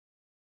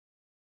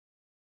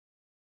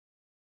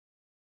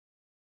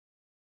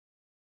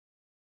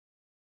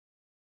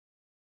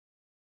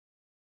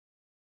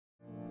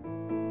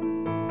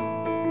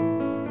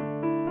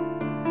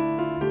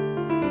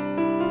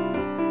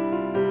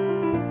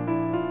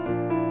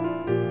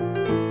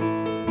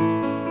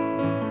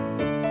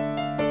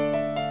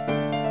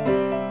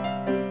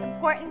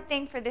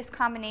thing for this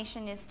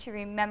combination is to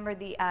remember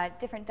the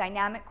different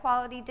dynamic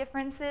quality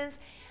differences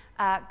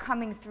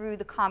coming through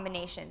the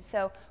combination.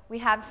 So we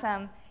have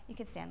some, you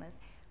can stand, Liz.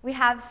 We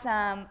have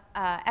some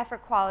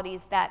effort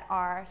qualities that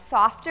are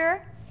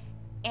softer,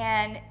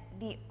 and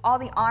all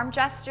the arm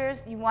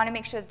gestures, you want to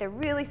make sure that they're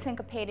really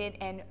syncopated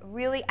and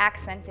really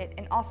accented,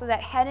 and also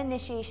that head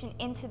initiation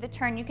into the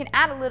turn. You can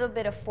add a little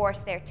bit of force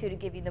there too to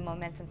give you the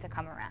momentum to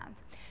come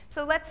around.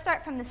 So let's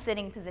start from the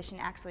sitting position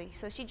actually.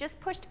 So she just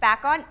pushed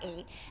back on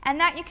 8, and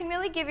that you can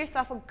really give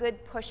yourself a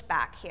good push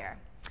back here.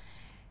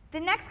 The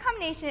next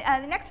combination,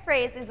 the next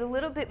phrase is a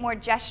little bit more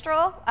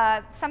gestural.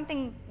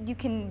 Something you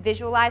can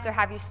visualize or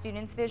have your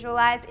students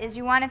visualize is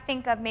you want to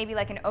think of maybe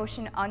like an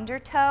ocean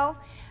undertow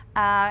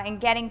and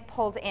getting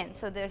pulled in.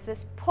 So there's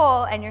this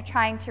pull and you're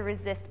trying to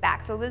resist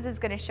back. So Liz is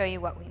going to show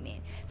you what we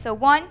mean. So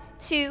 1,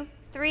 2,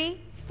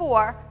 3,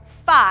 4,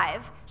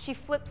 5. She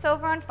flips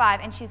over on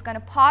 5 and she's going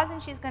to pause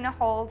and she's going to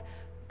hold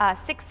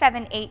 6,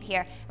 7, 8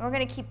 here. And we're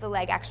going to keep the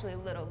leg actually a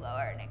little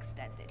lower and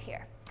extended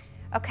here.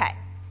 Okay.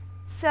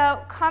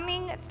 So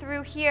coming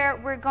through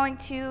here, we're going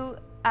to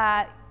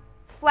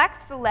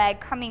flex the leg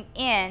coming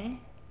in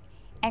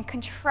and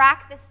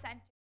contract the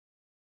center.